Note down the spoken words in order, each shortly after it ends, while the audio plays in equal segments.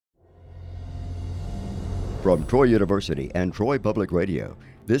From Troy University and Troy Public Radio,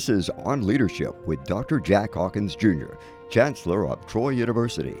 this is On Leadership with Dr. Jack Hawkins, Jr., Chancellor of Troy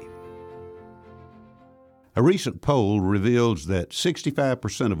University. A recent poll reveals that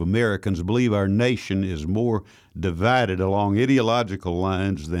 65% of Americans believe our nation is more divided along ideological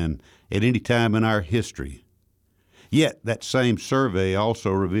lines than at any time in our history. Yet, that same survey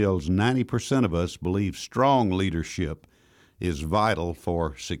also reveals 90% of us believe strong leadership is vital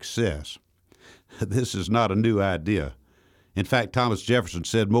for success. This is not a new idea. In fact, Thomas Jefferson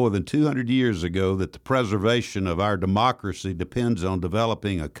said more than 200 years ago that the preservation of our democracy depends on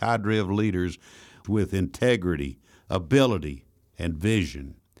developing a cadre of leaders with integrity, ability, and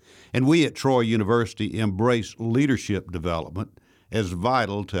vision. And we at Troy University embrace leadership development as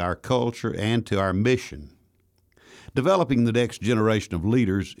vital to our culture and to our mission. Developing the next generation of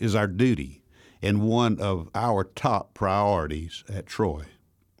leaders is our duty and one of our top priorities at Troy.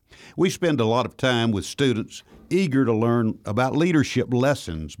 We spend a lot of time with students eager to learn about leadership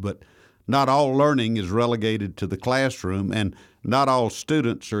lessons, but not all learning is relegated to the classroom, and not all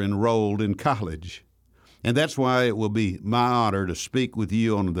students are enrolled in college. And that's why it will be my honor to speak with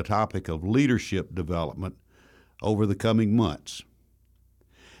you on the topic of leadership development over the coming months.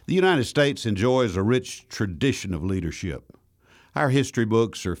 The United States enjoys a rich tradition of leadership. Our history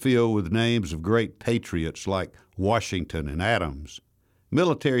books are filled with names of great patriots like Washington and Adams,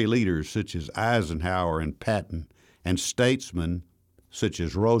 military leaders such as Eisenhower and Patton, and statesmen such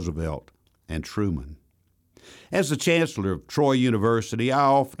as Roosevelt and Truman. As the Chancellor of Troy University, I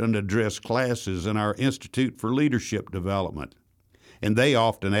often address classes in our Institute for Leadership Development, and they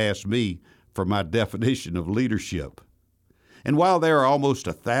often ask me for my definition of leadership. And while there are almost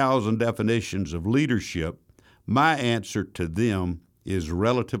 1,000 definitions of leadership, my answer to them is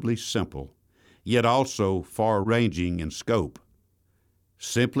relatively simple, yet also far-ranging in scope.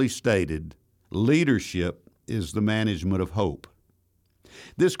 Simply stated, leadership is the management of hope.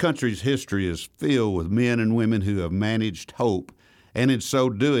 This country's history is filled with men and women who have managed hope, and in so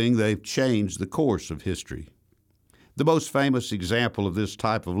doing, they've changed the course of history. The most famous example of this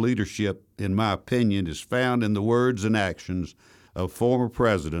type of leadership, in my opinion, is found in the words and actions of former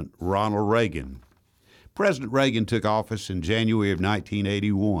President Ronald Reagan. President Reagan took office in January of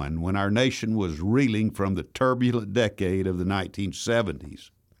 1981 when our nation was reeling from the turbulent decade of the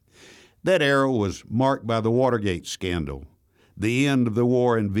 1970s. That era was marked by the Watergate scandal, the end of the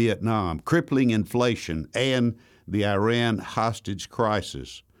war in Vietnam, crippling inflation, and the Iran hostage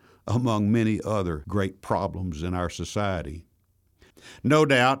crisis, among many other great problems in our society. No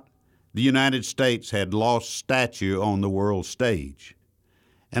doubt, the United States had lost stature on the world stage,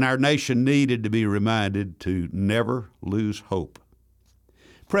 and our nation needed to be reminded to never lose hope.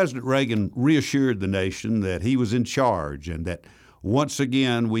 President Reagan reassured the nation that he was in charge and that once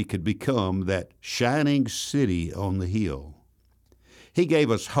again we could become that shining city on the hill. He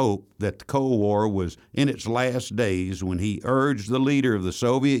gave us hope that the Cold War was in its last days when he urged the leader of the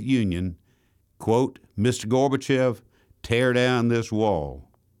Soviet Union, quote, "Mr. Gorbachev, tear down this wall."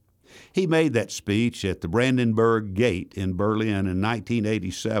 He made that speech at the Brandenburg Gate in Berlin in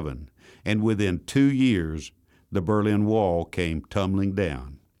 1987, and within 2 years, the Berlin Wall came tumbling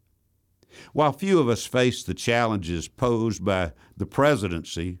down. While few of us face the challenges posed by the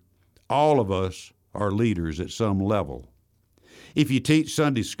presidency, all of us are leaders at some level. If you teach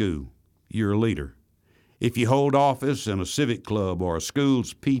Sunday school, you're a leader. If you hold office in a civic club or a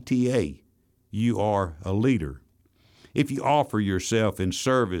school's PTA, you are a leader. If you offer yourself in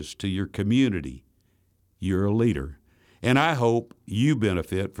service to your community, you're a leader. And I hope you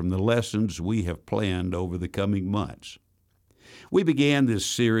benefit from the lessons we have planned over the coming months. We began this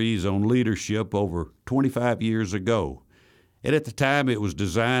series on leadership over 25 years ago, and at the time it was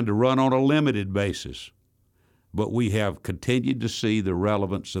designed to run on a limited basis. But we have continued to see the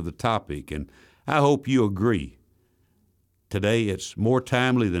relevance of the topic, and I hope you agree. Today it's more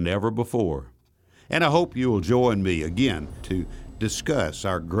timely than ever before, and I hope you will join me again to discuss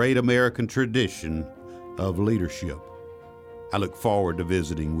our great American tradition of leadership. I look forward to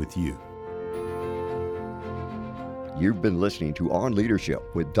visiting with you. You've been listening to On Leadership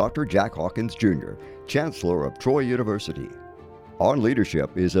with Dr. Jack Hawkins, Jr., Chancellor of Troy University. On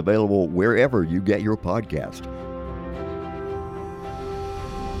Leadership is available wherever you get your podcast.